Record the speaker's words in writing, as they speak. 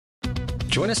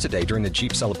Join us today during the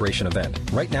Jeep Celebration event.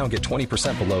 Right now, get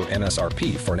 20% below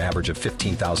MSRP for an average of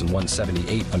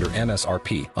 $15,178 under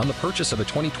MSRP on the purchase of a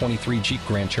 2023 Jeep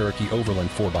Grand Cherokee Overland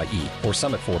 4xE or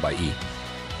Summit 4xE.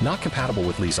 Not compatible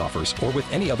with lease offers or with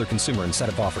any other consumer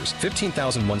incentive offers.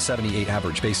 $15,178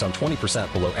 average based on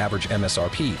 20% below average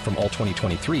MSRP from all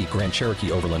 2023 Grand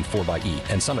Cherokee Overland 4xE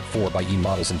and Summit 4xE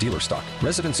models in dealer stock.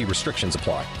 Residency restrictions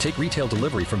apply. Take retail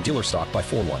delivery from dealer stock by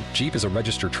 4/1. Jeep is a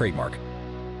registered trademark.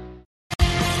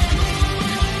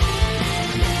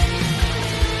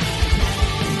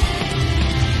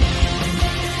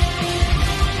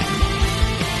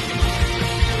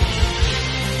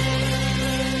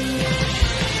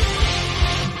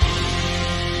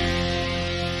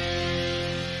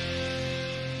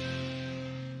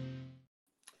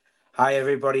 Hi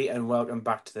everybody and welcome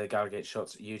back to the Gallagher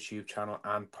Shots YouTube channel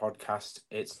and podcast.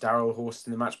 It's Daryl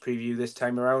hosting the match preview this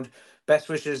time around. Best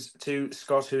wishes to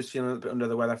Scott, who's feeling a little bit under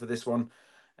the weather for this one.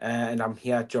 And I'm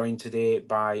here joined today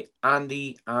by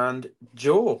Andy and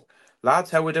Joe. Lads,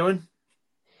 how we doing?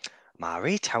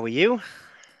 Marit, how are you?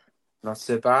 Not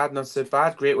so bad, not so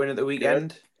bad. Great win at the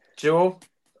weekend. Good. Joe?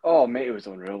 Oh, mate, it was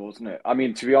unreal, wasn't it? I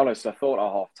mean, to be honest, I thought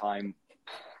at half-time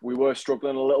we were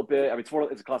struggling a little bit. I mean,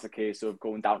 it's a classic case of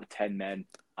going down to 10 men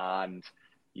and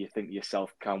you think to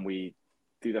yourself, can we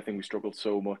do the thing we struggled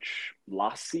so much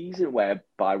last season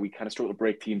whereby we kind of struggled to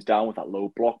break teams down with that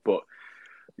low block? But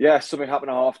yeah, something happened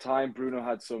at half-time. Bruno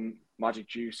had some magic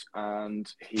juice and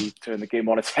he turned the game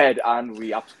on its head and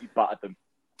we absolutely battered them.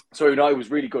 So, it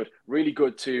was really good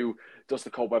to dust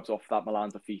the cobwebs off that Milan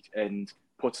defeat and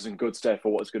puts us in good stead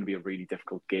for what is going to be a really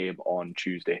difficult game on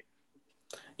Tuesday.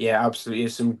 Yeah, absolutely.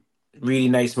 Some really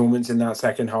nice moments in that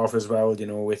second half as well,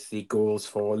 with the goals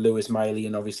for Lewis Miley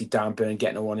and obviously Dan Burn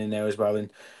getting a one in there as well.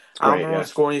 And Almiron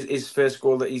scoring his first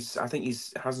goal that he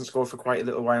hasn't scored for quite a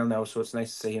little while now, so it's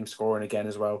nice to see him scoring again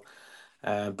as well.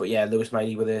 But yeah, Lewis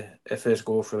Miley with a first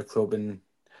goal for the club, and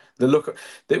the look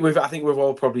that I think we've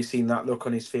all probably seen that look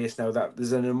on his face now. That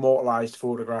there's an immortalised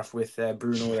photograph with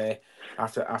Bruno there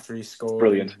after he scored.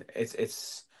 Brilliant.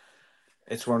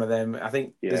 It's one of them. I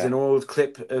think there's an old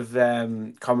clip of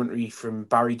commentary from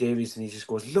Barry Davies, and he just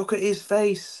goes, "Look at his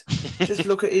face, just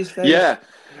look at his face." yeah.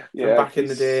 From back in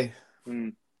the day.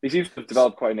 He seems to have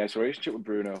developed quite a nice relationship with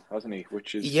Bruno, hasn't he?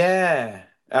 Which is I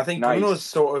think nice. Bruno's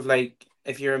sort of like,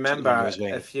 if you remember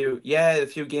a few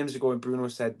games ago, when Bruno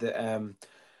said that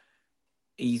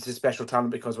he's a special talent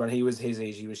because when he was his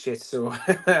age, he was shit. So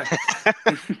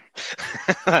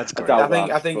that's great.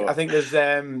 I think there's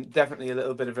definitely a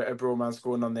little bit of a bromance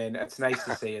going on there, and it's nice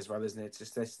to see as well, isn't it?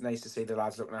 It's nice to see the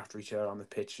lads looking after each other on the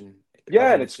pitch, and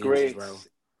it's great. Well.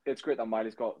 It's great that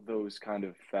Miley's got those kind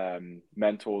of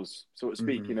mentors, so to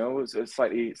speak. It's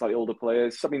slightly older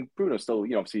players. I mean, Bruno's still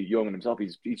obviously young in himself.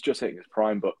 He's just hitting his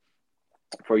prime, but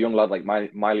for a young lad like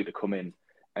Miley to come in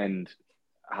and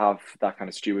have that kind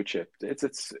of stewardship,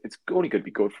 it's only going to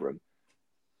be good for him.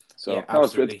 So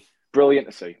it's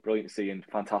brilliant to see, and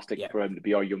fantastic for him to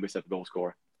be our youngest ever goal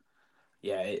scorer.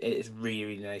 Yeah, it is really,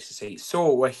 really nice to see.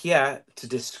 So we're here to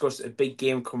discuss a big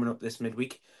game coming up this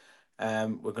midweek.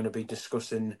 We're going to be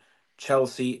discussing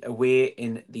Chelsea away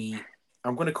in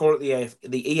I'm going to call it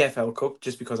the EFL Cup,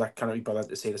 just because I cannot be bothered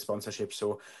to say the sponsorship.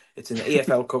 So it's in the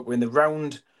EFL Cup. We're in the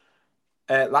round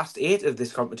last 8 of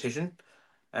this competition.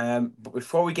 But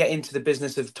before we get into the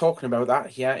business of talking about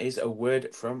that, here is a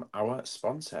word from our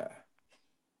sponsor.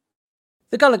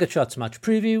 The Gallagher Shots match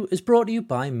preview is brought to you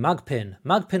by Magpin.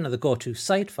 Magpin are the go-to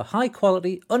site for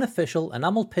high-quality, unofficial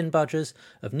enamel pin badges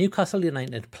of Newcastle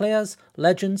United players,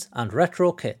 legends and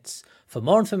retro kits. For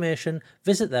more information,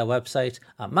 visit their website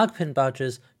at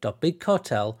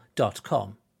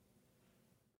magpinbadges.bigcartel.com.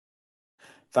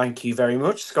 Thank you very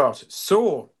much, Scott.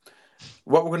 So,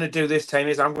 what we're going to do this time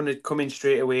is I'm going to come in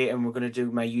straight away and we're going to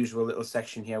do my usual little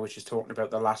section here, which is talking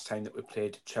about the last time that we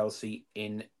played Chelsea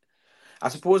in... I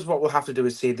suppose what we'll have to do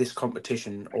is say this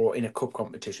competition or in a cup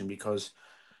competition, because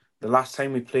the last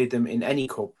time we played them in any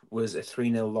cup was a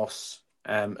 3-0 loss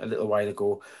a little while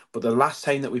ago. But the last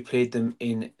time that we played them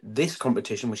in this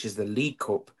competition, which is the League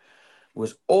Cup,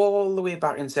 was all the way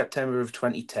back in September of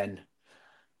 2010.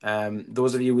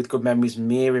 Those of you with good memories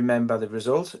may remember the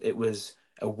result. It was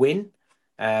a win.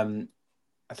 I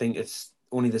think it's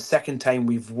only the second time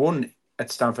we've won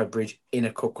at Stamford Bridge in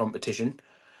a cup competition.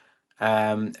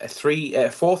 A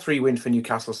 4-3 win for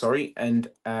Newcastle, and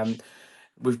I'll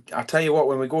tell you what,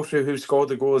 when we go through who scored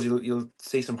the goals, you'll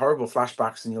see some horrible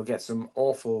flashbacks and you'll get some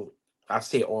awful,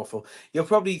 you'll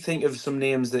probably think of some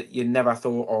names that you never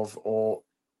thought of, or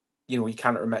you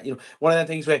can't remember, one of the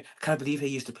things where I can't believe he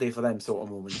used to play for them sort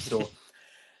of moment. So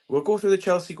We'll go through the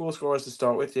Chelsea goal scorers to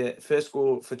start with. The first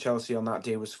goal for Chelsea on that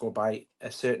day was scored by a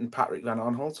certain Patrick Van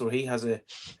Aanholt. So he has a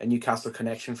Newcastle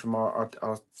connection from our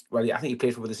well, I think he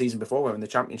played for the season before. We're in the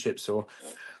Championship, so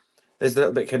there's a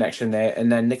little bit of connection there.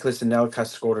 And then Nicholas Anelka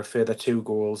scored a further 2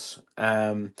 goals.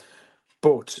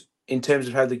 But in terms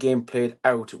of how the game played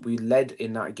out, we led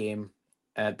in that game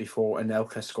before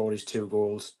Anelka scored his 2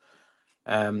 goals.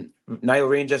 Niall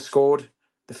Ranger scored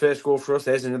the first goal for us.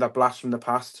 There's another blast from the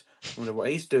past. I wonder what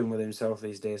he's doing with himself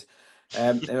these days.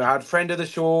 And we had friend of the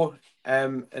show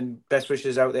and best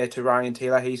wishes out there to Ryan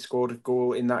Taylor. He scored a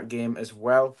goal in that game as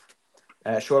well.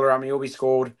 Shola Amiobi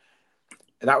scored.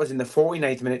 That was in the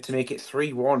 49th minute to make it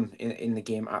 3-1 in the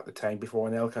game at the time before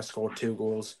Anelka scored 2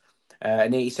 goals.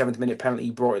 An 87th minute penalty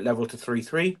brought it level to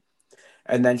 3-3.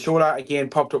 And then Shola again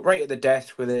popped up right at the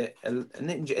death with an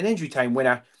injury time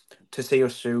winner to see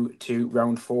us through to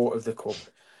round 4 of the Cup.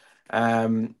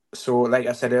 So, like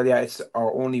I said earlier, it's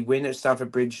our only win at Stamford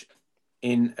Bridge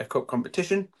in a Cup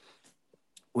competition.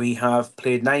 We have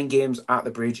played 9 games at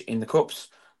the Bridge in the Cups.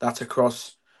 That's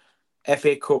across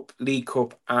FA Cup, League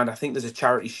Cup, and I think there's a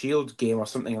Charity Shield game or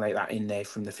something like that in there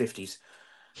from the 50s.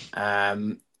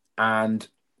 And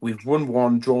we've won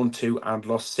 1, drawn 2, and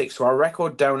lost 6. So our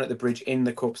record down at the Bridge in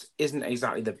the Cups isn't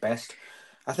exactly the best.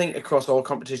 I think across all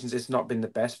competitions, it's not been the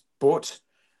best, but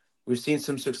we've seen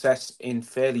some success in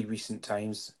fairly recent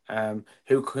times.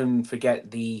 Who can forget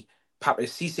the Papa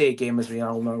Cisse game, as we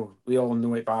all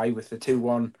know it by, with the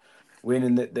 2-1 win,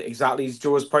 and the exactly as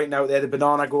Joe was pointing out there, the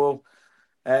banana goal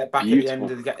back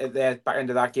Beautiful. at the back end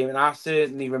of that game. And I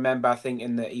certainly remember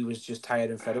thinking that he was just tired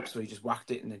and fed up, so he just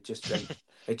whacked it, and it just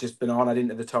bananaed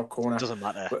into the top corner. Doesn't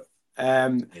matter. But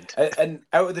and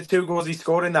out of the 2 goals he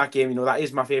scored in that game, that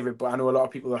is my favourite. But I know a lot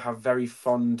of people have very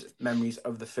fond memories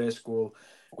of the first goal,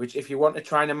 which, if you want to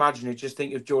try and imagine it, just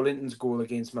think of Joe Linton's goal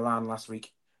against Milan last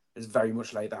week. It's very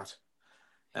much like that.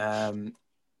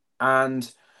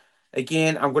 And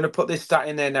again, I'm going to put this stat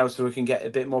in there now so we can get a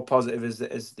bit more positive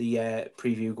as the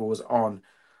preview goes on.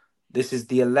 This is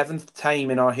the 11th time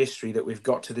in our history that we've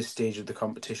got to this stage of the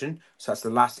competition. So that's the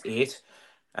last 8.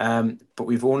 But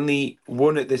we've only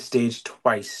won at this stage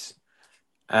twice.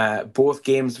 Both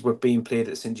games were being played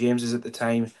at St James's at the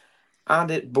time,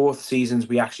 and at both seasons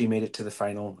we actually made it to the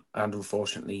final and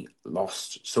unfortunately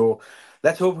lost. So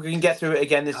let's hope we can get through it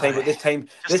again this time. But this time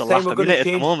we're going to change.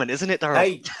 At the moment, isn't it, Darryl?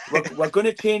 Hey, we're going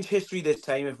to change history this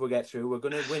time if we get through. We're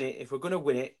going to win it. If we're going to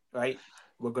win it, right,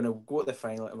 we're going to go to the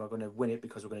final and we're going to win it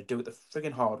because we're going to do it the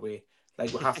frigging hard way,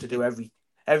 like we have to do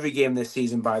every game this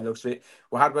season by the looks of it.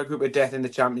 We had our group of death in the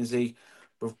Champions League.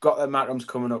 We've got the Macrams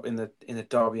coming up in the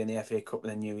Derby and the FA Cup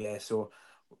in the new year. So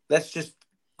let's just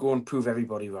go and prove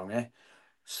everybody wrong, eh?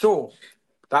 So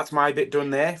that's my bit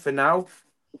done there for now.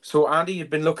 So Andy, you've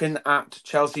been looking at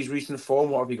Chelsea's recent form.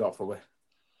 What have you got for us?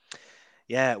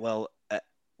 Yeah, well,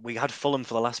 we had Fulham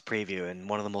for the last preview, and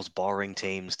one of the most boring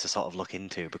teams to sort of look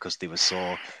into because they were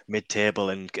so mid-table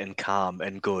and calm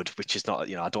and good, which is not,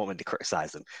 I don't mean to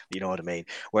criticise them, but you know what I mean.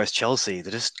 Whereas Chelsea,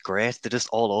 they're just great. They're just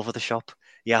all over the shop.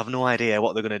 You have no idea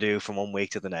what they're going to do from one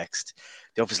week to the next.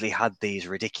 They obviously had these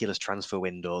ridiculous transfer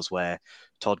windows where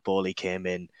Todd Bowley came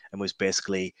in and was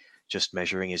basically just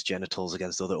measuring his genitals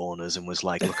against other owners and was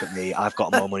like, look at me, I've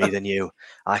got more money than you.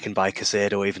 I can buy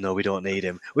Casado even though we don't need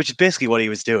him, which is basically what he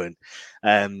was doing.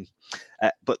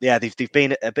 But yeah, they've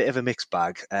been a bit of a mixed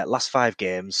bag. Last 5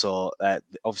 games, so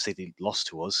obviously they lost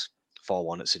to us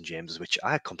 4-1 at St James's, which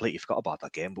I completely forgot about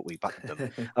that game, but we backed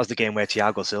them. That was the game where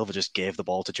Thiago Silva just gave the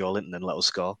ball to Joe Linton and let us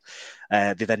score.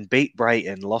 They then beat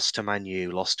Brighton, lost to Man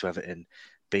U, lost to Everton,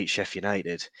 beat Sheffield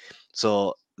United.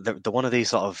 So they're one of these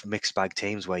sort of mixed bag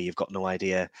teams where you've got no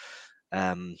idea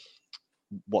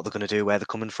what they're going to do, where they're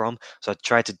coming from. So I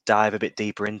tried to dive a bit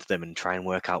deeper into them and try and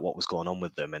work out what was going on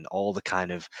with them, and all the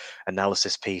kind of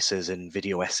analysis pieces and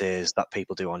video essays that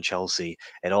people do on Chelsea.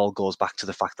 It all goes back to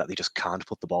the fact that they just can't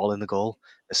put the ball in the goal.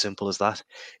 As simple as that.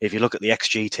 If you look at the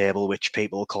XG table, which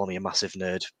people call me a massive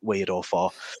nerd weirdo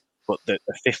for, but the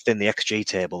 5th in the XG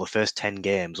table, the first 10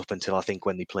 games up until I think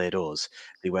when they played us,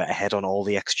 they were ahead on all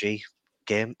the XG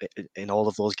game in all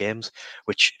of those games,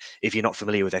 which, if you're not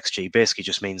familiar with XG, basically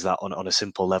just means that on a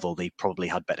simple level they probably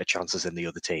had better chances than the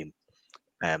other team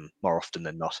more often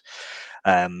than not.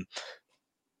 And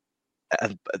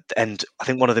I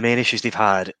think one of the main issues they've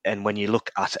had, and when you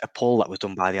look at a poll that was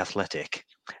done by The Athletic,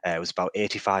 it was about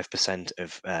 85%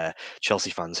 of Chelsea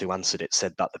fans who answered it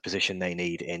said that the position they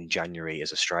need in January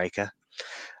is a striker.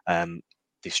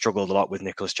 They've struggled a lot with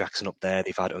Nicholas Jackson up there.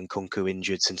 They've had Nkunku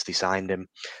injured since they signed him,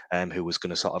 who was going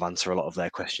to sort of answer a lot of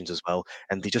their questions as well.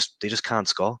 And they just can't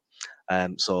score.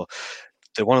 So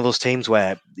they're one of those teams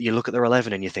where you look at their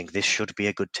 11 and you think this should be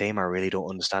a good team. I really don't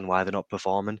understand why they're not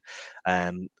performing.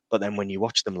 But then when you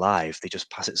watch them live, they just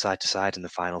pass it side to side in the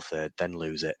final third, then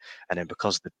lose it. And then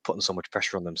because they're putting so much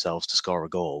pressure on themselves to score a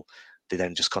goal, they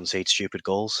then just concede stupid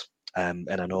goals. And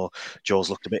I know Joe's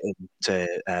looked a bit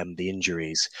into the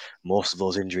injuries. Most of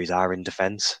those injuries are in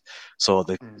defence. So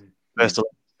the first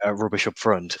rubbish up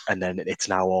front, and then it's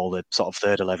now all the sort of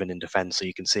third 11 in defence. So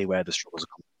you can see where the struggles are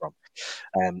coming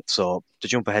from. So to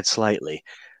jump ahead slightly,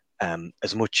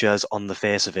 as much as on the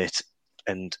face of it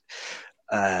and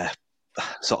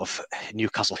sort of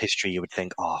Newcastle history, you would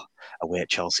think, oh, away at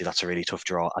Chelsea, that's a really tough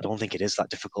draw. I don't think it is that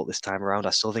difficult this time around.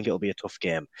 I still think it'll be a tough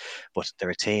game, but they're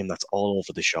a team that's all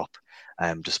over the shop.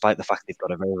 Despite the fact they've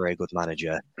got a very, very good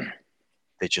manager,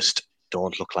 they just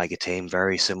don't look like a team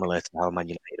very similar to how Man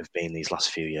United have been these last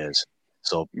few years.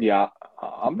 So yeah,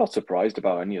 I'm not surprised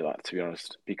about any of that, to be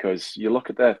honest, because you look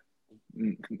at their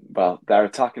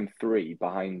attacking three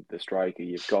behind the striker.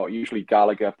 You've got usually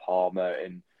Gallagher, Palmer,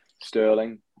 and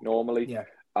Sterling normally,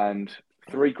 and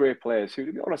three great players who,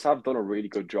 to be honest, have done a really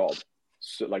good job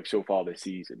so far this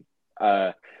season.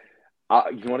 You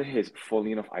want to hear?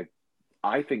 Funny enough,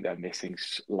 I think they're missing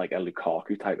like a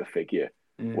Lukaku type of figure,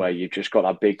 where you've just got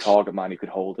that big target man who could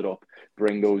hold it up,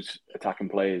 bring those attacking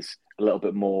players a little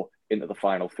bit more into the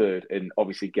final third, and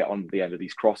obviously get on the end of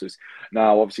these crosses.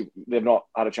 Now, obviously, they've not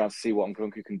had a chance to see what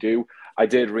Nkunku can do. I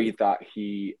did read that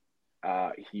he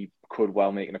could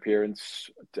well make an appearance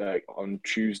on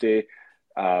Tuesday.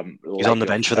 He's on the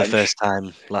bench for the first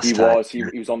time last time.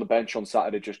 He was on the bench on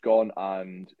Saturday, just gone,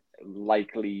 and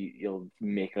likely he'll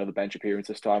make another bench appearance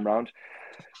this time round.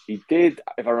 He did,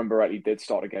 if I remember right, he did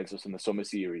start against us in the summer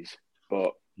series,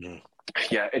 but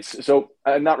yeah, it's so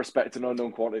in that respect, it's an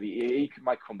unknown quantity. He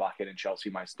might come back in, and Chelsea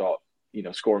might start,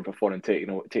 scoring for fun and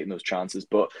taking those chances.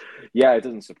 But yeah, it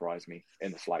doesn't surprise me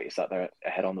in the slightest that they're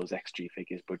ahead on those XG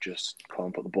figures, but just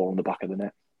can't put the ball in the back of the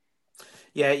net.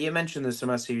 Yeah, you mentioned the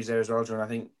summer series there as well, John. I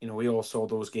think we all saw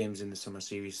those games in the summer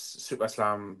series, Summer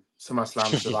Slam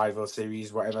Survival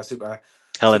Series, whatever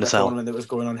Hell in a Cell tournament that was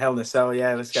going on. Hell in a Cell,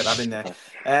 yeah, let's get that in there.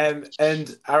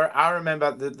 And I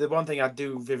remember the one thing I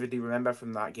do vividly remember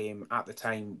from that game at the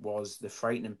time was the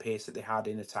frightening pace that they had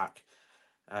in attack.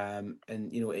 And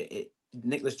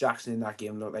Nicholas Jackson in that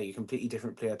game looked like a completely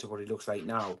different player to what he looks like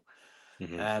now.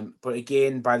 But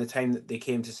again, by the time that they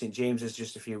came to St James's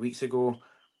just a few weeks ago,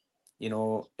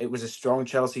 it was a strong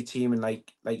Chelsea team, and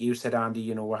like you said,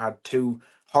 Andy, we had two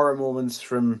horror moments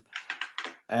from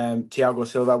Thiago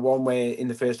Silva. One way in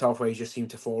the first half where he just seemed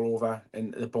to fall over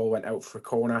and the ball went out for a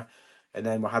corner, and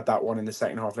then we had that one in the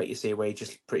second half, like you say, where he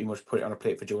just pretty much put it on a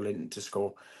plate for Joe Linton to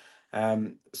score.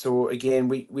 So again,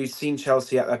 we've seen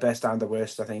Chelsea at their best and their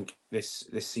worst, I think, this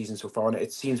season so far, and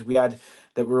it seems weird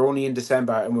that we're only in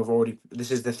December and this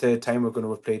is the third time we're going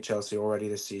to have played Chelsea already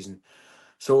this season.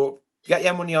 So get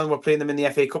your money on. We're playing them in the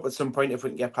FA Cup at some point if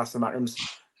we can get past the Macrams.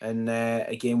 And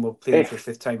again, we'll play them for a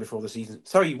fifth time before the season.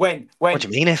 Sorry, when? What do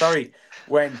you mean if? Sorry,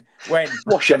 when?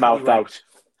 Wash your mouth out.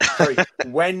 Sorry,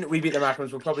 when we beat the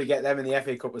Macrams, we'll probably get them in the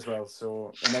FA Cup as well.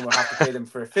 So, and then we'll have to play them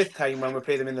for a fifth time when we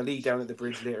play them in the league down at the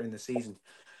Bridge later in the season.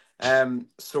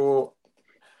 So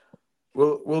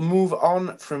we'll move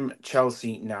on from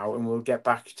Chelsea now, and we'll get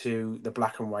back to the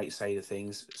black and white side of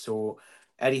things. So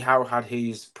Eddie Howe had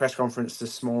his press conference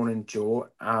this morning, Joe,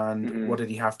 and what did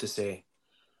he have to say?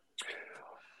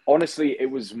 Honestly, it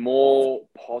was more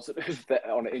positive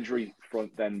on an injury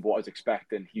front than what I was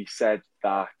expecting. He said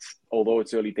that although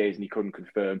it's early days and he couldn't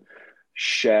confirm,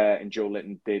 Cher and Joe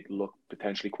Linton did look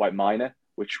potentially quite minor,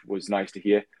 which was nice to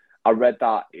hear. I read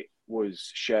that it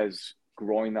was Cher's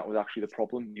groin that was actually the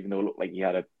problem, even though it looked like he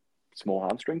had a small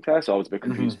hamstring tear, so I was a bit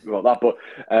confused about that.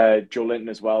 But Joe Linton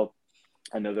as well,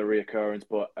 another reoccurrence,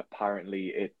 but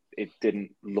apparently it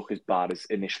didn't look as bad as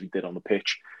initially did on the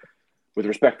pitch. With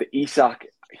respect to Isak,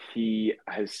 he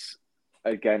has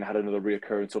again had another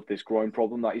reoccurrence of this groin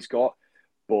problem that he's got,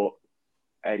 but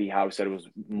Eddie Howe said it was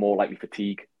more likely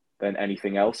fatigue than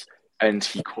anything else, and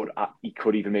he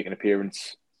could even make an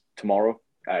appearance tomorrow.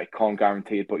 Can't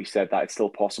guarantee it, but he said that it's still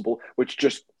possible, which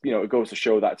just it goes to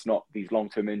show that it's not these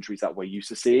long-term injuries that we're used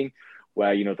to seeing,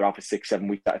 where they're out for 6-7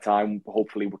 weeks at a time.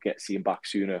 Hopefully, we'll see him back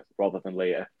sooner rather than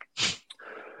later.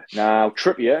 Now,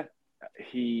 Trippier,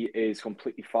 he is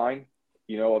completely fine.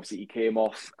 Obviously he came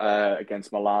off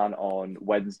against Milan on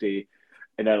Wednesday,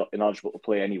 ineligible to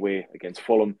play anyway against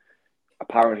Fulham.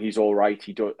 Apparently he's all right.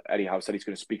 Eddie Howe said he's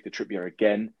going to speak to Trippier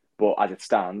again, but as it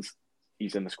stands,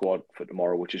 he's in the squad for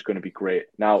tomorrow, which is going to be great.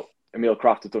 Now, Emil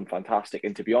Kraft has done fantastic,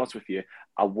 and to be honest with you,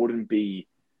 I wouldn't be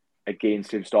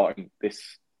against him starting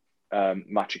this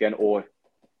match again, or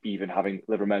even having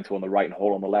Livramento on the right and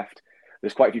Hall on the left.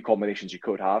 there's quite a few combinations you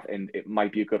could have, and it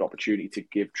might be a good opportunity to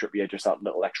give Trippier just that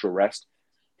little extra rest.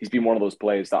 He's been one of those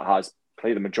players that has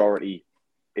played the majority,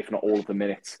 if not all of the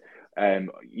minutes,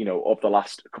 of the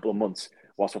last couple of months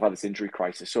whilst we've had this injury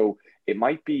crisis. So it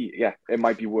might be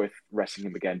worth resting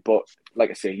him again. But like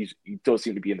I say, he does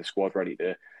seem to be in the squad ready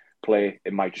to play.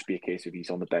 It might just be a case of he's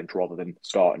on the bench rather than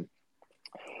starting.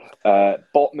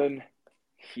 Botman,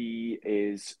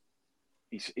 he's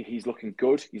looking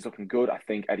good. He's looking good. I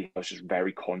think Eddie Howe's just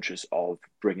very conscious of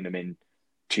bringing him in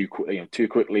too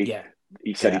quickly. Yeah.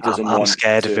 He said he doesn't I'm want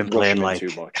scared to of him rush playing him in like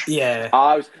too much.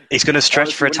 Yeah. He's going to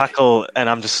stretch for a tackle, and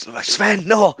I'm just like, Sven,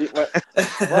 no. When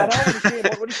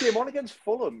he came on against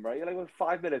Fulham, right? Like with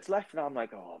 5 minutes left, and I'm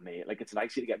like, oh mate, like it's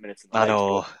nice to get minutes in the I legs,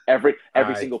 know. but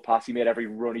every single pass he made, every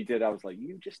run he did, I was like,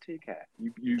 you just take care.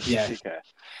 You take care.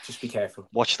 Just be careful.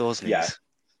 Watch those knees. Yeah.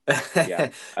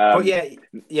 But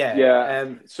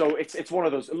So it's one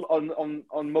of those.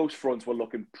 On most fronts, we're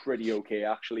looking pretty okay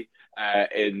actually.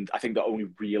 And I think the only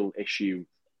real issue,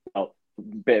 well,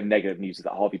 bit of negative news is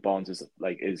that Harvey Barnes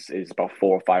is about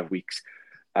 4 or 5 weeks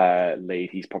late.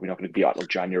 He's probably not going to be out until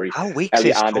January. How weak's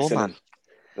his toe, man?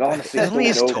 Honestly,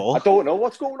 I don't know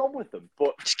what's going on with them.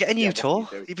 But just get a new toe.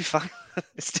 You'd be fine.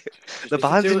 The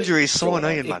Barnes injury is so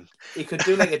annoying, man. He could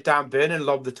do like a Dan Burn and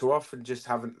lob the toe off and just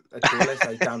have a toe less,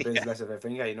 like Dan Burn's less of a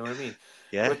finger. You know what I mean?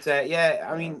 Yeah. But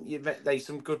I mean, you've like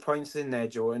some good points in there,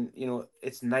 Joe. And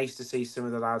it's nice to see some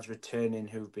of the lads returning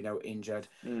who've been out injured.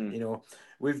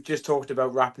 We've just talked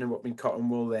about wrapping him up in cotton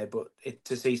wool there, but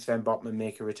to see Sven Botman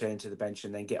make a return to the bench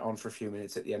and then get on for a few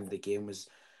minutes at the end of the game was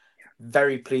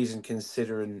very pleasing,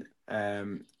 considering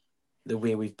the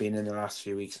way we've been in the last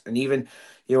few weeks. And even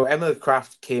Emil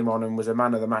Kraft came on and was a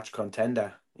man of the match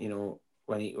contender.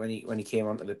 When he came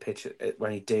onto the pitch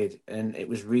when he did, and it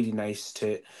was really nice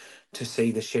to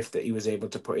see the shift that he was able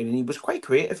to put in, and he was quite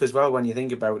creative as well when you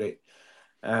think about it.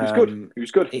 He was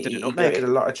good. He created a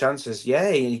lot of chances. Yeah,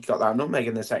 he got that nutmeg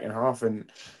in the second half,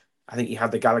 and I think he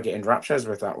had the Gallagher in raptures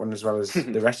with that one as well as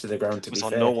the rest of the ground. To be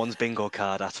fair, no one's bingo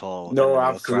card at all. No,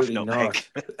 absolutely not.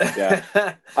 Yeah,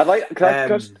 I'd like. Can I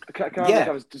make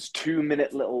a just 2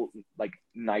 minute little like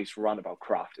nice rant about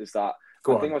Kraft? Is that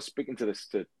I think I was speaking about this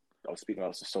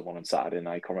to someone on Saturday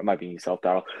night. It might be yourself,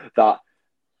 Daryl. That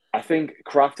I think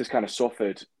Kraft has kind of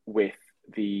suffered with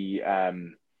the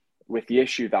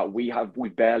issue that we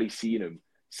barely seen him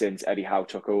since Eddie Howe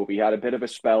took over. He had a bit of a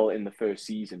spell in the first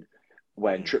season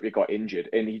when Trippier got injured,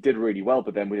 and he did really well,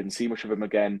 but then we didn't see much of him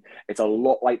again. It's a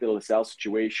lot like the Lascelles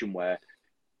situation where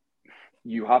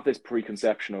you have this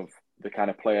preconception of the kind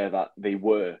of player that they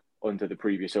were under the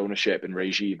previous ownership and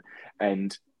regime,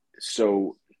 and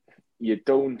so you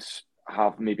don't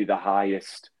have maybe the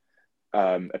highest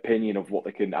opinion of what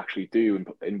they can actually do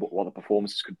and what the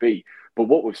performances could be. But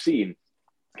what we've seen,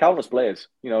 countless players,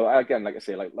 again, like I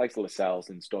say, like the Lascelles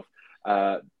and stuff,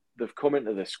 they've come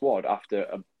into the squad after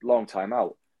a long time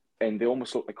out, and they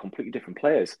almost look like completely different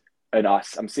players. And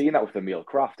I'm seeing that with Emil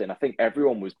Kraft, and I think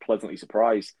everyone was pleasantly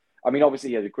surprised. I mean, obviously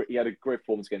he had a great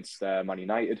performance against Man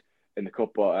United in the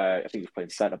cup, but I think he was playing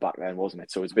centre back then, wasn't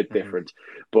it? So it's a bit different.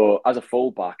 But as a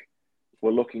fullback,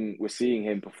 we're seeing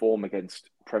him perform against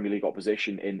Premier League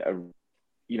opposition in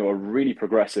a really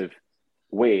progressive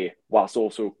way, whilst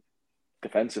also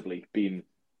defensively being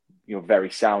very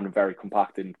sound and very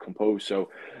compact and composed. So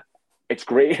it's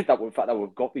great that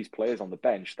we've got these players on the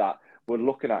bench that we're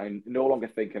looking at and no longer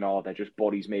thinking, oh, they're just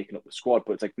bodies making up the squad.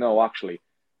 But it's like, no, actually,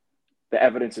 the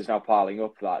evidence is now piling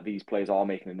up that these players are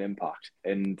making an impact.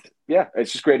 And yeah,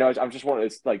 it's just great. Now, I'm just wanting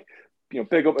to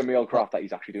big up Emil Kraft that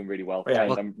he's actually doing really well. Yeah.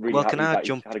 And I'm really happy can I that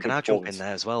jump in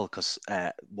there as well? Because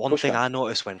one thing I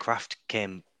noticed when Kraft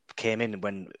came in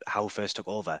when Howe first took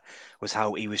over was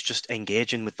how he was just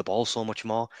engaging with the ball so much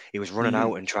more. He was running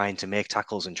out and trying to make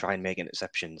tackles and try and make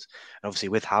interceptions. And obviously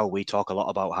with Howe, we talk a lot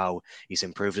about how he's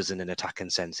improved us in an attacking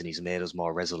sense and he's made us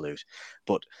more resolute.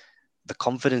 But the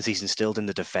confidence he's instilled in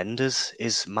the defenders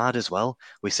is mad as well.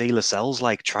 We see Lascelles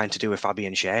trying to do a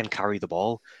Fabian Schär and carry the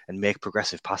ball and make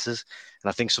progressive passes. And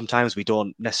I think sometimes we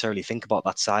don't necessarily think about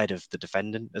that side of the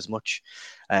defending as much.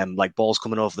 Like balls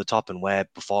coming over the top, and where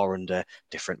before under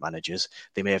different managers,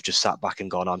 they may have just sat back and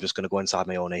gone, I'm just going to go inside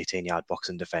my own 18-yard box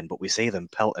and defend. But we see them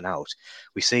pelting out.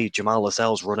 We see Jamal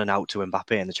Lascelles running out to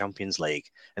Mbappe in the Champions League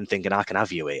and thinking, I can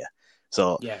have you here.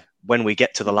 So when we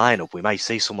get to the lineup, we might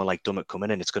see someone like Dummett come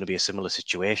in, and it's going to be a similar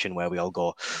situation where we all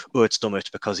go, oh, it's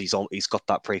Dummett because he's got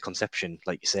that preconception,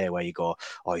 like you say, where you go,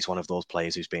 oh, he's one of those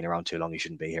players who's been around too long, he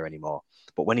shouldn't be here anymore.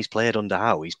 But when he's played under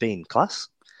Howe, he's been class.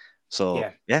 So,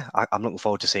 I'm looking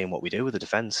forward to seeing what we do with the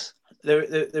defence.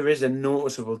 there is a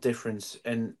noticeable difference,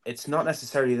 and it's not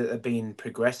necessarily that they're being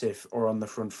progressive or on the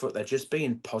front foot. They're just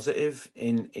being positive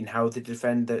in how they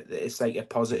defend. That it's like a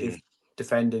positive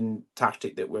defending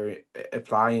tactic that we're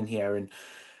applying here, and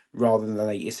rather than,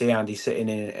 like you say, Andy, sitting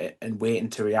in and waiting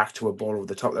to react to a ball over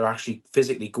the top, they're actually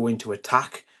physically going to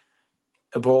attack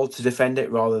a ball to defend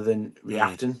it rather than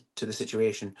reacting to the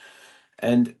situation.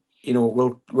 And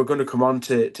we're going to come on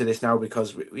to this now,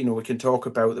 because we can talk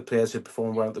about the players who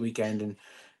performed well at the weekend and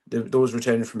those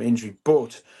returning from injury.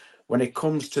 But when it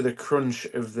comes to the crunch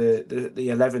of the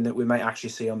 11 that we might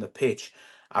actually see on the pitch,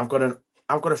 I've got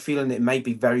a feeling that it might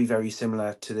be very, very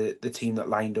similar to the team that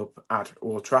lined up at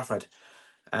Old Trafford.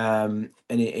 And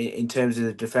in terms of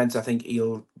the defence, I think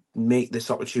he'll make this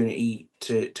opportunity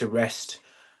to rest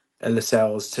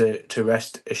Lascelles, to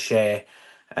rest a share.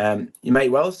 You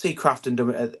might well see Kraft and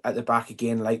Dummett at the back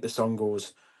again, like the song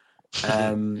goes.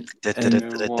 And Tino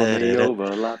on the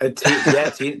overlap.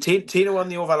 Tino on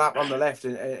the overlap on the left,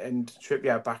 and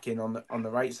Trippier back in on the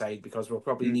right side, because we'll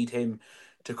probably need him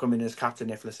to come in as captain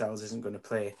if Lascelles isn't going to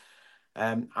play.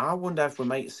 I wonder if we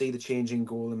might see the change in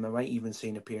goal, and we might even see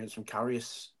an appearance from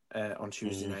Karius on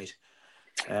Tuesday night,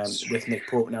 with Nick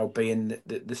Pope now being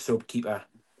the sub keeper.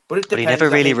 But it depends. But he never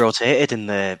really rotated in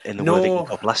the Worthing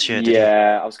Cup last year, did he?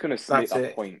 Yeah, I was going to make that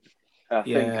it. point.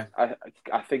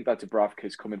 I think that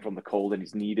Dubravka's coming from the cold, and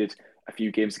he's needed a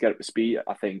few games to get up to speed.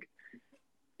 I think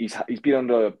he's been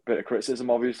under a bit of criticism,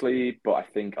 obviously, but I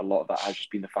think a lot of that has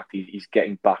just been the fact he's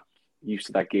getting back used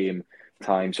to that game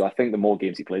time. So I think the more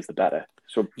games he plays, the better.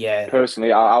 So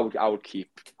personally, I would keep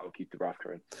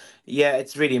Dubravka in. Yeah,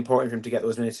 it's really important for him to get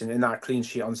those minutes in, and that clean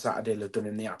sheet on Saturday will have done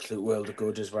him the absolute world of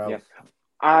good as well. Yeah.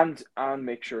 And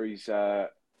make sure he's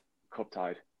cup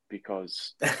tied,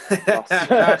 because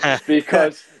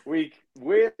we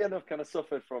weirdly enough kind of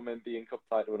suffered from him being cup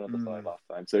tied to another side last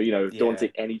time. So don't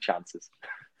take any chances.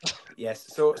 Yes.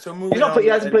 So moving he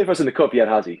hasn't played for us in the cup yet,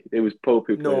 has he? It was Pope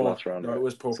who played last round. No, right? It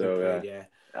was Pope who played. Yeah.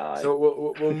 So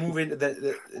we'll move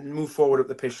into move forward up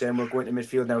the pitch. Then we'll go into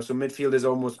midfield now. So midfield is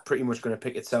almost pretty much going to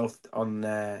pick itself on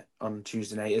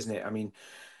Tuesday night, isn't it? I mean,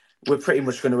 we're pretty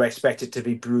much going to expect it to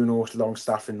be Bruno,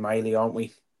 Longstaff, and Miley, aren't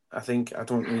we? I think. I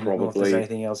don't really know if there's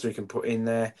anything else we can put in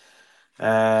there.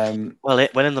 Well,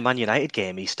 when in the Man United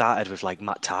game, he started with like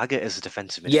Matt Targett as a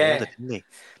defensive midfielder, didn't he?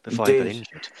 Before he got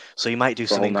injured. So he might do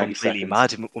something completely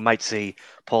mad. We might see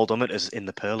Paul Dummett as in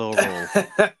the Pirlo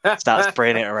role, start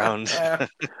spraying it around.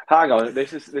 Hang on,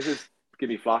 this is give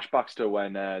me flashbacks to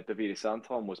when Davide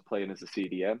Santon was playing as a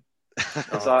CDM.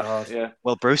 Yeah.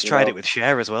 Well, Bruce tried it with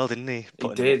Cher as well, didn't he? He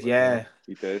did.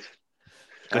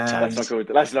 Good times.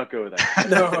 Let's not go there.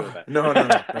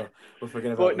 No. We'll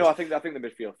forget about it. I think the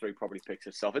midfield three probably picks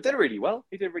itself. It did really well.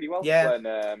 He did really well. Yeah.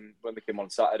 When they came on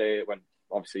Saturday, when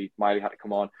obviously Miley had to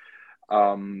come on.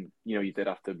 You did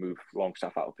have to move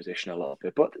Longstaff out of position a little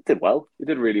bit, but it did well. It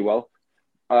did really well.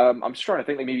 I'm just trying to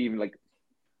think, like maybe even like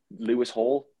Lewis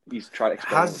Hall. He's trying to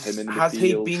experiment with him in the midfield. Has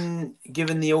he been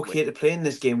given the okay to play in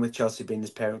this game with Chelsea being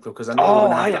his parent club? Because I know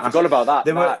I forgot about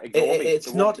that.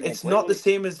 It's not the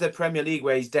same as the Premier League,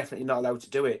 where he's definitely not allowed to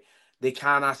do it. They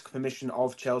can ask permission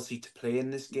of Chelsea to play in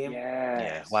this game.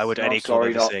 Yeah. Why would any club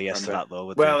ever say yes to that,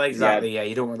 though? Well, exactly. Yeah,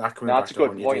 you don't want that coming back. That's a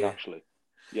good point, actually.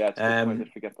 Yeah, it's a good point.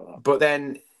 I forget about that. But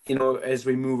then, as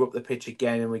we move up the pitch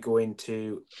again and we go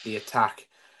into the attack,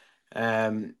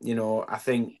 I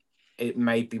think it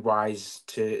might be wise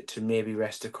to maybe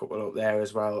rest a couple up there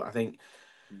as well. I think,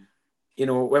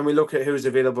 when we look at who's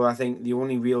available, I think the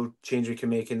only real change we can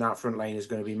make in that front line is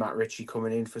going to be Matt Ritchie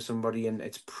coming in for somebody, and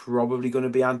it's probably going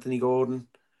to be Anthony Gordon.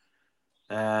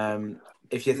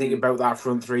 If you think about that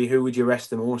front three, who would you rest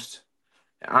the most?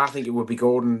 I think it would be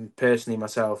Gordon, personally,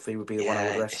 myself. He would be the one I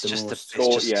would rest the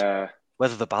most.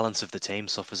 Whether the balance of the team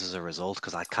suffers as a result,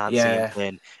 because I can't see him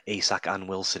playing Isak and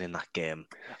Wilson in that game.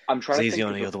 I'm trying to he's the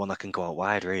only other one that can go out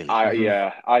wide, really.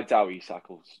 I doubt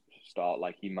Isak will start.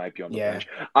 Like, he might be on the bench.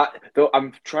 Though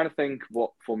I'm trying to think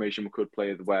what formation we could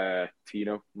play where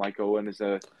Tino might go in as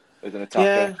an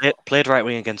attacker. Yeah. Played right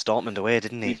wing against Dortmund away,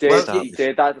 didn't he? He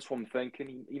did. That's what I'm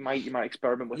thinking. He might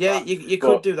experiment with that. Yeah, you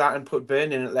could do that and put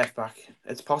Burn in at left back.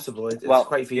 It's possible. It's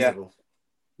quite feasible.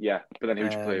 Yeah, but then he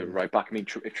would play right back. I mean,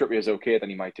 if Trippier's okay, then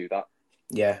he might do that.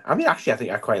 Yeah, I mean, actually, I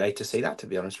think I'd quite like to see that, to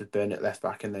be honest, with Burn at left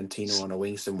back and then Tino on a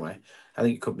wing somewhere. I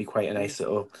think it could be quite a nice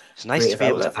little. It's nice to be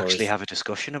able to actually have a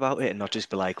discussion about it and not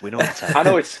just be like, we know the I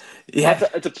know it's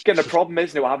the problem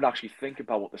is now I haven't actually think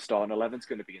about what the starting 11's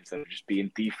going to be instead of just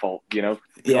being default.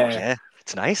 Yeah,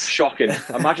 it's nice. Shocking.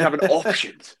 Imagine having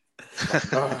options.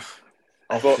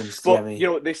 Options.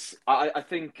 But this I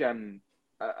think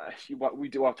what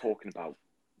we are talking about.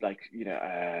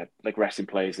 Like resting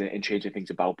players and changing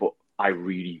things about, but I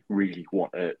really, really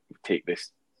want to take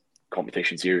this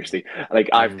competition seriously. Like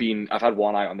I've had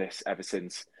one eye on this ever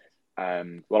since.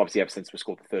 Obviously ever since we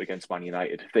scored the third against Man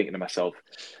United, thinking to myself,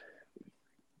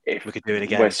 if we could do it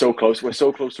again, we're so close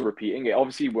to repeating it.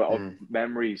 Obviously, we're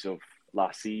memories of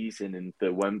last season and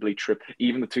the Wembley trip,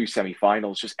 even the 2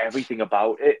 semi-finals, just everything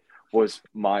about it was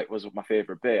my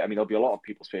favourite bit. I mean, there'll be a lot of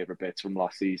people's favourite bits from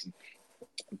last season,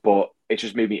 but it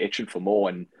just made me itching for more.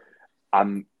 And I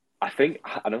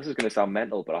know this is going to sound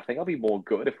mental, but I think I'll be more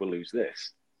good if we lose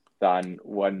this than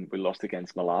when we lost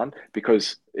against Milan.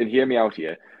 Because, and hear me out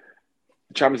here,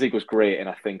 Champions League was great, and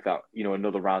I think that, you know,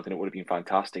 another round and it would have been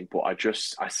fantastic. But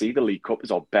I see the League Cup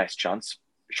as our best chance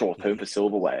short term for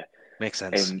silverware. Makes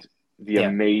sense. And the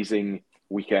amazing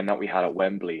weekend that we had at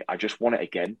Wembley, I just want it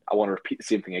again. I want to repeat the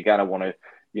same thing again. I want to,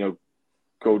 you know,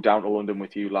 go down to London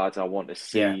with you lads. I want to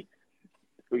see,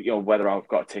 you know, whether I've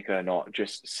got a ticket or not,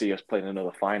 just see us playing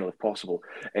another final if possible.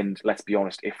 And let's be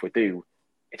honest, if we do,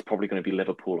 it's probably going to be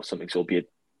Liverpool or something. So it'll be a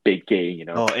big game, you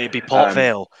know. Oh, it'd be Port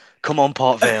Vale. Come on,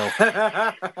 Port Vale.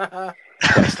 I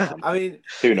mean,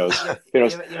 who knows? Who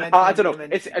knows? I don't know.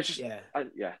 It's just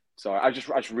Sorry, I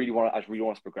just really want us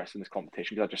to progress in this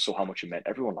competition because I just saw how much it meant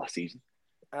everyone last season.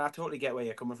 And I totally get where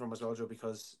you're coming from as well, Joe,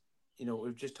 because, you know,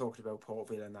 we've just talked about Port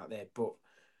Vale and that there, but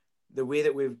the way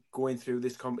that we're going through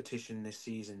this competition this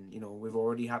season, you know, we've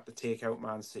already had to take out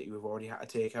Man City, we've already had to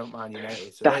take out Man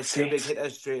United. So there's 2 big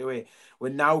hitters straight away. We're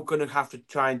now going to have to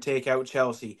try and take out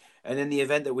Chelsea. And in the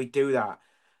event that we do that,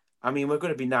 I mean, we're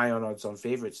going to be nigh on odds on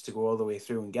favourites to go all the way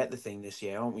through and get the thing this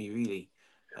year, aren't we, really?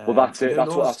 Well, that's it.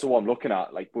 That's what I'm looking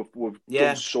at. Like, we've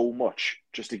done so much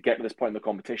just to get to this point in the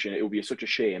competition. It would be such a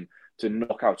shame to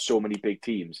knock out so many big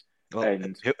teams. Well,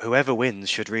 and whoever wins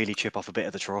should really chip off a bit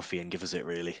of the trophy and give us it,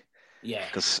 really. Yeah,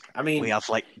 because I mean, we have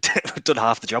done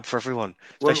half the job for everyone.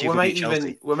 Especially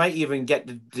we might even get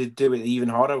to do it even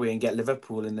harder way and get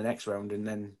Liverpool in the next round, and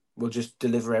then we'll just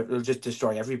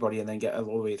destroy everybody, and then get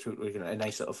all the way through to a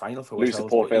nice little final for lose ourselves. Lose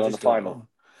to Port Vale in the final.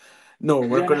 No,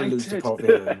 we're going to lose to Port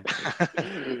Vale.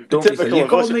 Don't be silly. You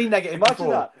called me negative imagine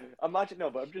before. That. Imagine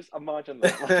you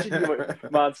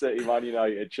Man City, Man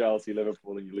United, Chelsea,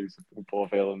 Liverpool, and you lose to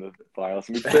Port Vale in the finals.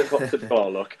 I mean,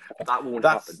 look, that won't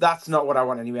happen. That's not what I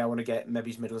want anyway. I want to get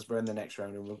maybe Middlesbrough in the next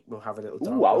round, and we'll have a little.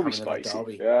 That would be spicy.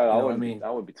 Derby. Yeah, that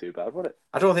wouldn't be too bad, would it?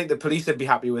 I don't think the police would be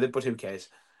happy with it, but who cares?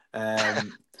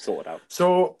 Sort it out.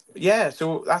 So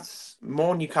that's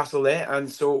more Newcastle there,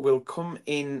 and so we'll come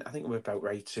in. I think we're about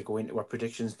ready to go into our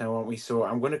predictions now, aren't we? So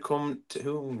I'm going to come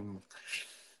to.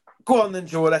 Go on then,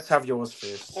 Joe. Let's have yours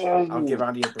first. I'll give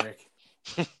Andy a break.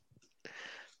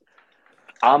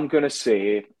 I'm going to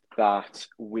say that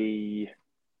we.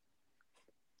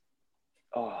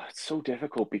 Oh, it's so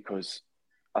difficult because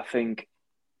I think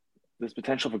there's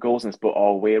potential for goals in this, but our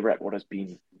away record has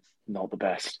been not the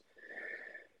best.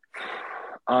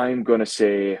 I'm going to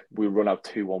say we run out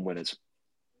 2-1 winners.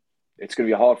 It's going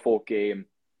to be a hard-fought game.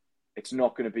 It's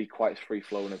not going to be quite as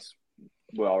free-flowing as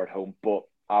we are at home, but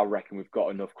I reckon we've got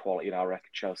enough quality, and I reckon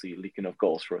Chelsea leak enough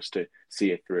goals for us to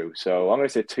see it through. So I'm going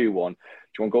to say 2-1. Do you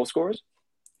want goal scorers?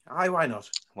 Aye, why not?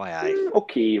 Why aye?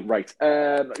 Okay, right.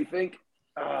 Let me think.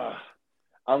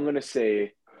 I'm going to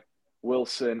say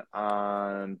Wilson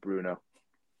and Bruno.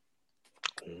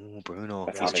 Oh, Bruno.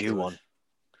 He's due one.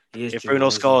 If Bruno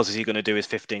scores, is he going to do his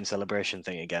 15 celebration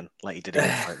thing again, like he did in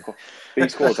If he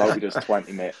scores, I hope he does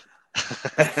 20, mate.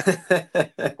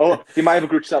 He might have a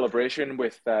group celebration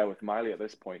with Miley at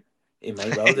this point. He may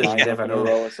well do. You never know.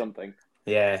 Or something.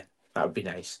 Yeah, that would be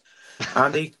nice.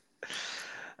 Andy?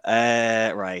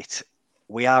 Right.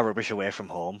 We are rubbish away from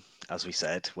home, as we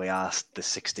said. We are the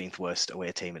 16th worst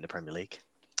away team in the Premier League.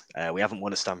 We haven't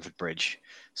won at Stamford Bridge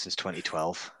since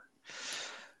 2012.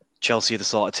 Chelsea are the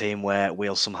sort of team where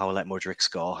we'll somehow let Mudryk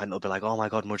score, and it'll be like, oh my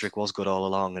God, Mudryk was good all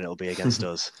along, and it'll be against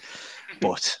us.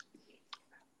 But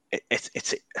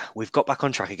we've got back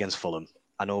on track against Fulham.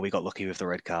 I know we got lucky with the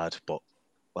red card, but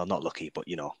well, not lucky, but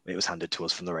you know, it was handed to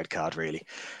us from the red card, really.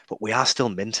 But we are still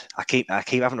mint. I keep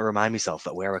having to remind myself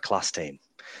that we're a class team,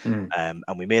 and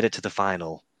we made it to the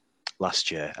final last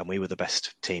year, and we were the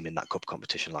best team in that cup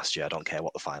competition last year. I don't care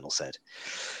what the final said.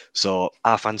 So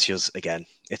I fancy us again.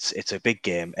 It's a big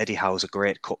game. Eddie Howe's a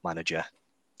great cup manager,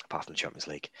 apart from the Champions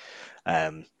League.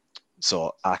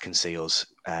 So I can see us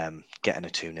getting a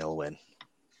 2-0 win.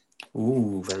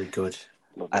 Ooh, very good.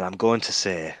 And I'm going to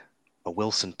say a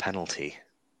Wilson penalty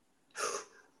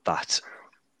that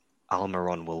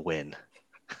Almiron will win.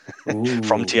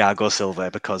 From Thiago Silva,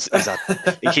 because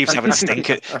he keeps having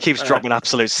keeps dropping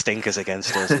absolute stinkers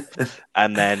against us,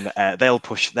 and then they'll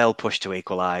push to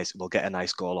equalise. We'll get a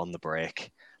nice goal on the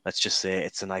break. Let's just say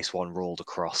it's a nice one rolled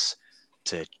across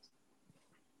to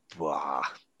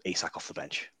Isak off the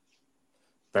bench.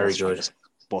 Very good.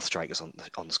 Both strikers on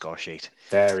the score sheet.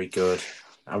 Very good.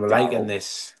 I'm liking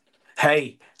this.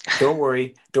 Hey, don't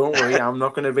worry. I'm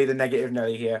not going to be the negative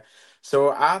Nelly here.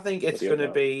 So I think it's going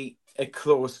to be a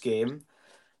close game.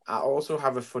 I also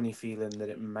have a funny feeling that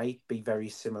it might be very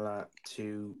similar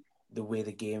to the way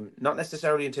the game, not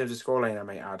necessarily in terms of scoreline, I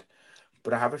might add,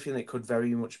 but I have a feeling it could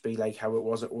very much be like how it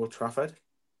was at Old Trafford.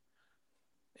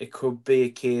 It could be a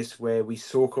case where we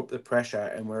soak up the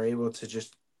pressure and we're able to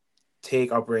just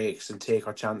take our breaks and take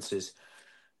our chances.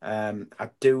 I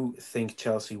do think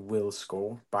Chelsea will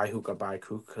score by hook or by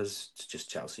crook because it's just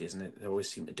Chelsea, isn't it? They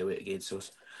always seem to do it against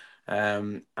us.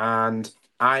 And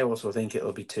I also think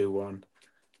it'll be 2-1.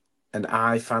 And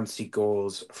I fancy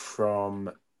goals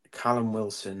from Callum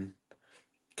Wilson,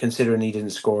 considering he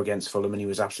didn't score against Fulham and he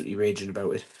was absolutely raging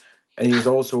about it. And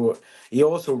he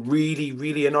also really,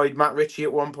 really annoyed Matt Ritchie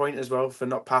at one point as well for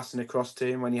not passing across to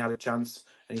him when he had a chance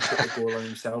and he took the goal on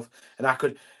himself. And I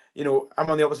could, I'm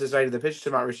on the opposite side of the pitch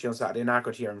to Matt Ritchie on Saturday and I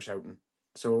could hear him shouting.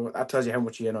 So that tells you how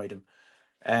much he annoyed him.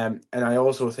 And I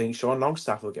also think Sean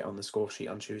Longstaff will get on the score sheet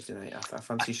on Tuesday night. I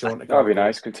fancy Sean to go. That'd be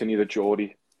nice. Continue the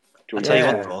Geordie. I'll tell you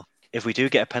what, though, if we do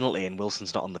get a penalty and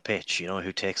Wilson's not on the pitch, you know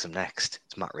who takes him next?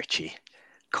 It's Matt Ritchie.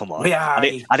 Come on. I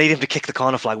need him to kick the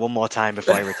corner flag one more time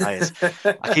before he retires.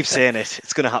 I keep saying it.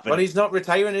 It's going to happen. But he's not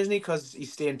retiring, isn't he? Because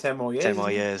he's staying 10 more years. 10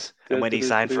 more years. And when he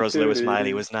signed for us, Lewis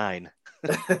Miley was 9.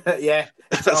 Yeah.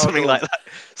 Something like that.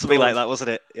 Something like that, wasn't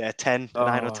it? Yeah, 10,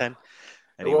 9 or 10.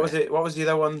 Anyway. What was it? What was the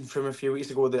other one from a few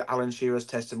weeks ago? The Alan Shearer's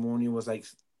testimonial was like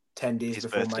 10 days His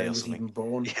before birthday Miley was even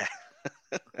born. Yeah.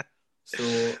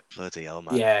 So bloody hell,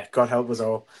 man. Yeah, God help us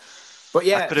all. But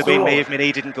yeah, that could have been me if my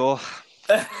knee didn't go.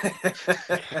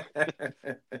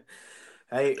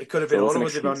 Hey, it could have been all of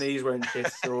us if our knees weren't shit.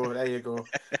 So there you go.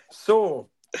 So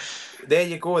there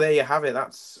you go. There you have it.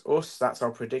 That's us. That's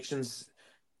our predictions.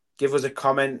 Give us a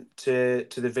comment to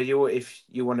the video if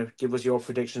you want to give us your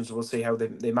predictions. We'll see how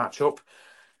they match up.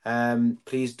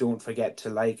 Please don't forget to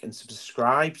like and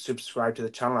subscribe. Subscribe to the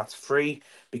channel. That's free.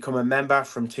 Become a member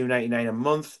from $2.99 a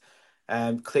month.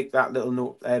 Click that little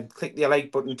note. Click the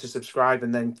like button to subscribe,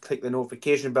 and then click the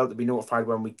notification bell to be notified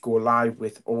when we go live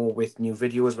with new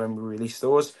videos when we release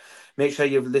those. Make sure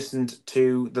you've listened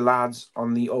to the lads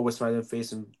on the Always Smiling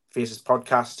Faces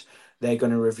podcast. They're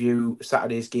going to review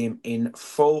Saturday's game in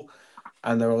full.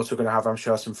 And they're also going to have, I'm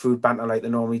sure, some food banter like they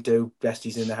normally do.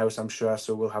 Bestie's in the house, I'm sure,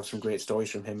 so we'll have some great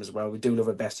stories from him as well. We do love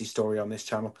a Bestie story on this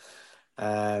channel.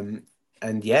 And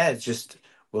yeah,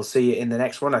 we'll see you in the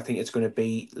next one. I think it's going to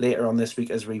be later on this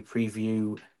week as we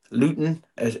preview Luton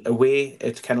away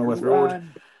at Kenilworth Road.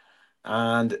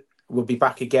 And we'll be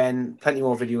back again. Plenty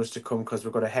more videos to come because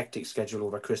we've got a hectic schedule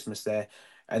over Christmas there.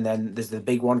 And then there's the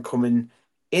big one coming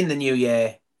in the new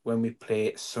year, when we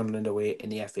play Sunderland away in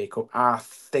the FA Cup. I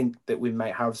think that we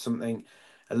might have something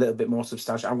a little bit more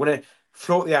substantial. I'm going to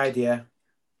float the idea.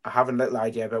 I have a little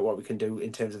idea about what we can do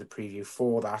in terms of the preview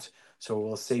for that. So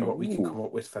we'll see what we can come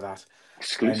up with for that.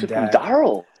 Exclusive from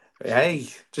Daryl. Hey,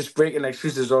 just breaking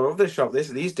excuses all over the shop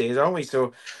these days, aren't we?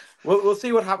 So we'll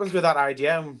see what happens with that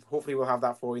idea, and hopefully we'll have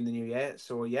that for you in the new year.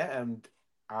 So yeah, and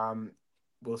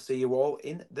we'll see you all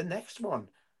in the next one.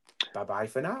 Bye-bye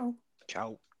for now.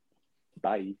 Ciao.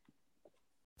 Bye.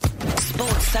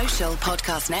 Sports Social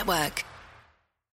Podcast Network.